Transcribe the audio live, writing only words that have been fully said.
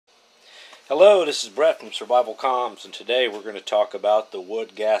Hello, this is Brett from Survival Comms, and today we're going to talk about the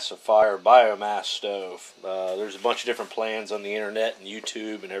wood gasifier biomass stove. There's a bunch of different plans on the internet and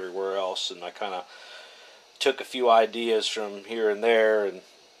YouTube and everywhere else, and I kind of took a few ideas from here and there and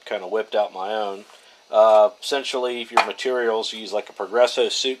kind of whipped out my own. Essentially, if your materials, use like a Progresso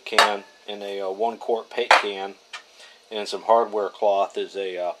soup can and a 1-quart paint can and some hardware cloth as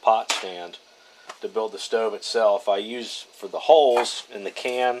a pot stand to build the stove itself. I use for the holes in the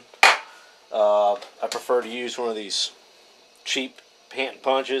can, I prefer to use one of these cheap hand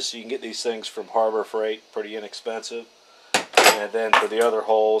punches. You can get these things from Harbor Freight, pretty inexpensive. And then for the other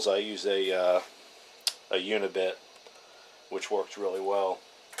holes, I use a unibit, which works really well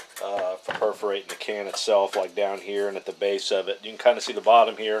for perforating the can itself, like down here and at the base of it. You can kind of see the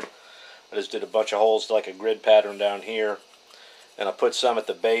bottom here. I just did a bunch of holes like a grid pattern down here, and I put some at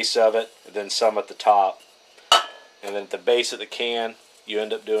the base of it, and then some at the top. And then at the base of the can, you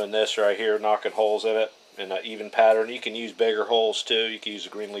end up doing this right here, knocking holes in it in an even pattern. You can use bigger holes too. You can use a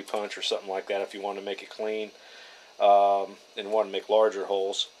Greenlee punch or something like that if you want to make it clean, and want to make larger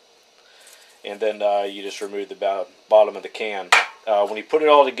holes. And then you just remove the bottom of the can. When you put it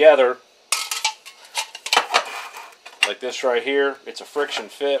all together, like this right here, it's a friction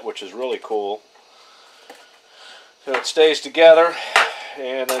fit, which is really cool. So it stays together,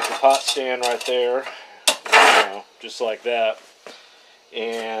 and there's the pot stand right there, just like that.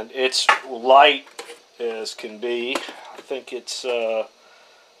 And it's light as can be. I think it's the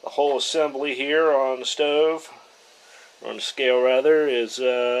whole assembly here on the stove, or on the scale rather, is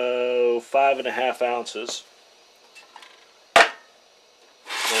 5.5 ounces.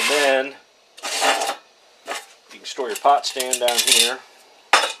 And then you can store your pot stand down here.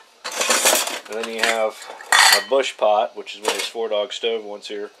 And then you have a bush pot, which is one of these 4-dog stove ones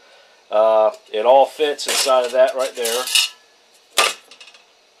here. It all fits inside of that right there.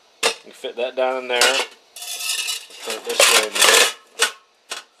 You fit that down in there. Turn it this way in there.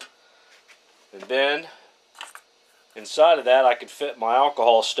 And then inside of that I could fit my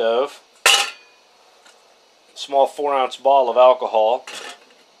alcohol stove. A small 4-ounce bottle of alcohol.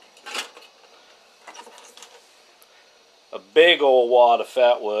 A big old wad of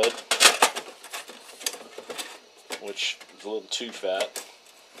fat wood, which is a little too fat.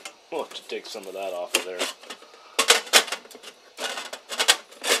 We'll have to take some of that off of there.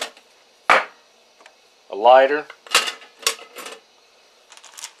 A lighter,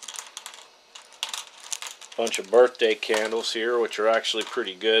 a bunch of birthday candles here, which are actually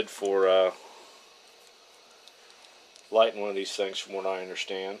pretty good for lighting one of these things from what I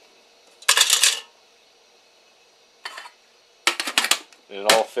understand. And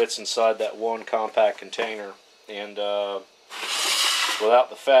it all fits inside that one compact container, and without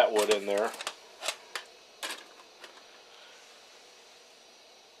the fat wood in there.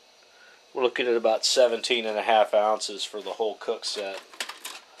 We're looking at about 17.5 ounces for the whole cook set.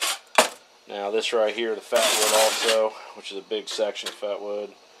 Now this right here, the fat wood also, which is a big section of fat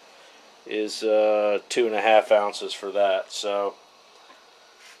wood, is 2.5 ounces for that. So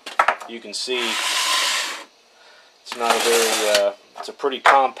you can see it's not a very, it's a pretty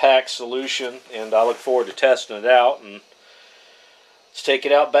compact solution, and I look forward to testing it out. And let's take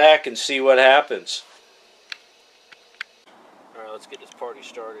it out back and see what happens. Alright, let's get this party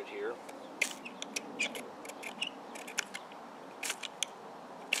started here.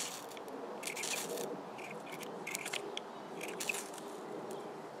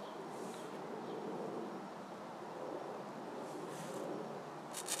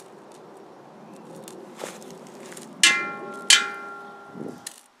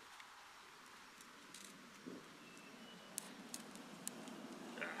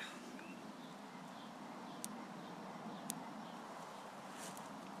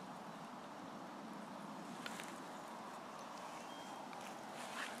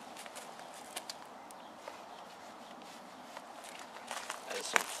 That's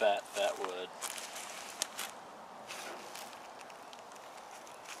some fat wood.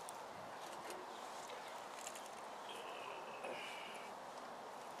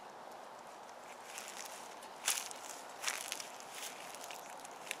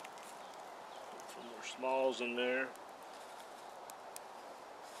 Some more smalls in there.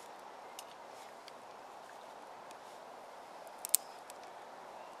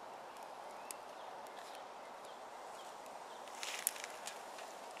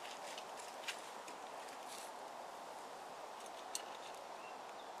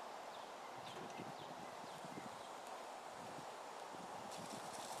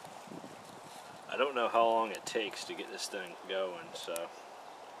 I don't know how long it takes to get this thing going, so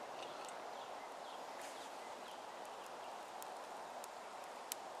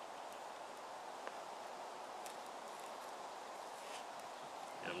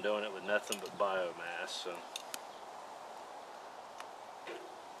I'm doing it with nothing but biomass. So.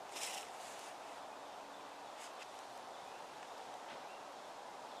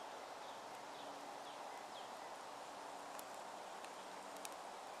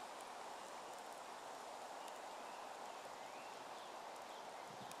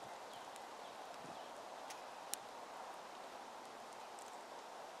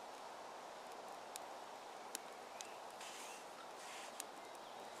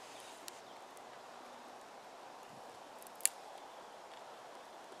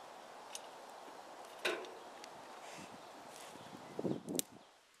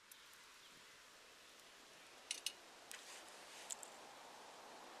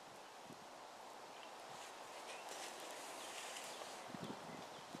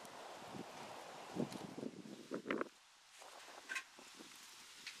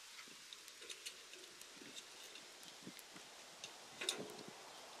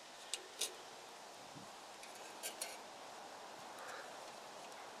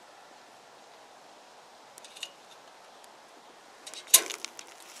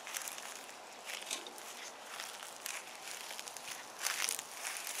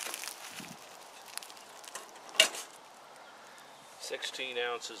 "16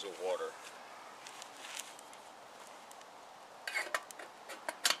 ounces of water."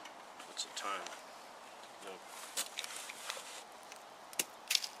 What's the time? No.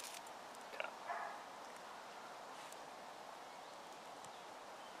 Okay.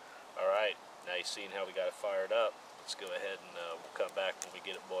 Alright, now you've seen how we got it fired up. Let's go ahead and we'll come back when we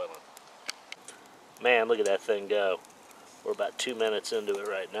get it boiling. Man, look at that thing go. We're about 2 minutes into it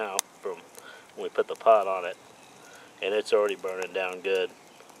right now from when we put the pot on it, and it's already burning down good.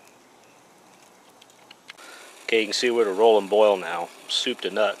 Okay, you can see we're at a rolling boil now. Soup to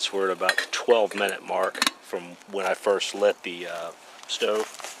nuts, we're at about the 12-minute mark from when I first lit the stove.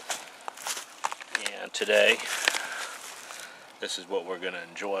 And today, this is what we're going to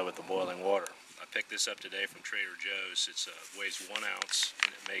enjoy with the boiling water. I picked this up today from Trader Joe's. It weighs 1 ounce,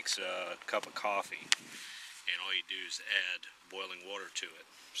 and it makes a cup of coffee. And all you do is add boiling water to it.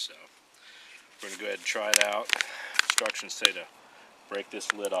 So we're going to go ahead and try it out. Instructions say to break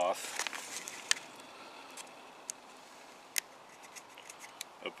this lid off,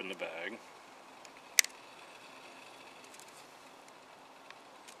 open the bag,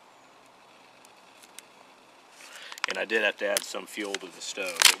 and I did have to add some fuel to the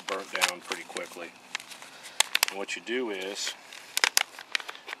stove. It burnt down pretty quickly. And what you do is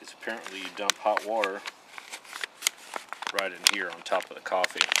apparently you dump hot water right in here on top of the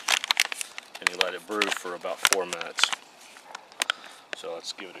coffee, and you let it brew for about 4 minutes. So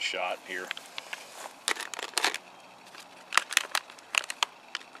let's give it a shot here.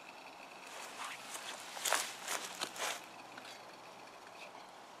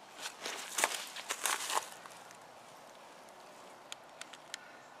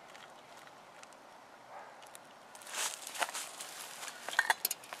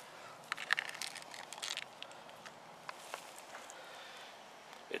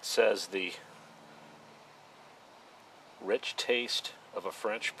 It says the rich taste of a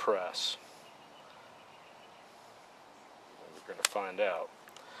French press. We're going to find out.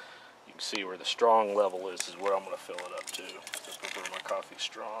 You can see where the strong level is where I'm going to fill it up to. I prefer my coffee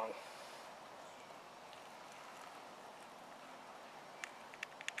strong.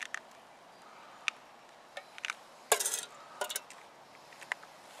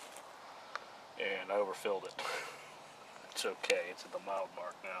 And I overfilled it. It's okay, it's at the mild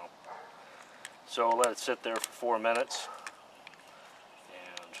mark now. So I'll let it sit there for 4 minutes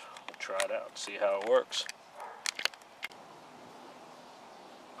and we'll try it out, see how it works.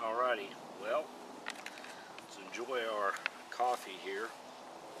 Alrighty, well, let's enjoy our coffee here.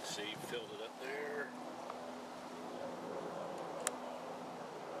 See, filled it up there.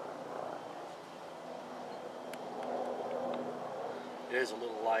 It is a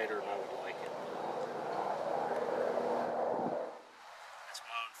little lighter than I would like it. That's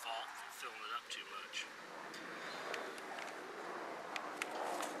my own fault for filling it up too much.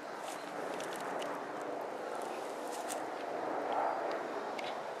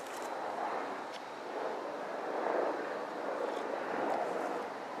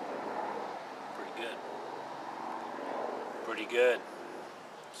 Pretty good.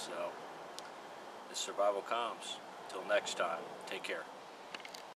 So, this survival comes. Till next time, take care.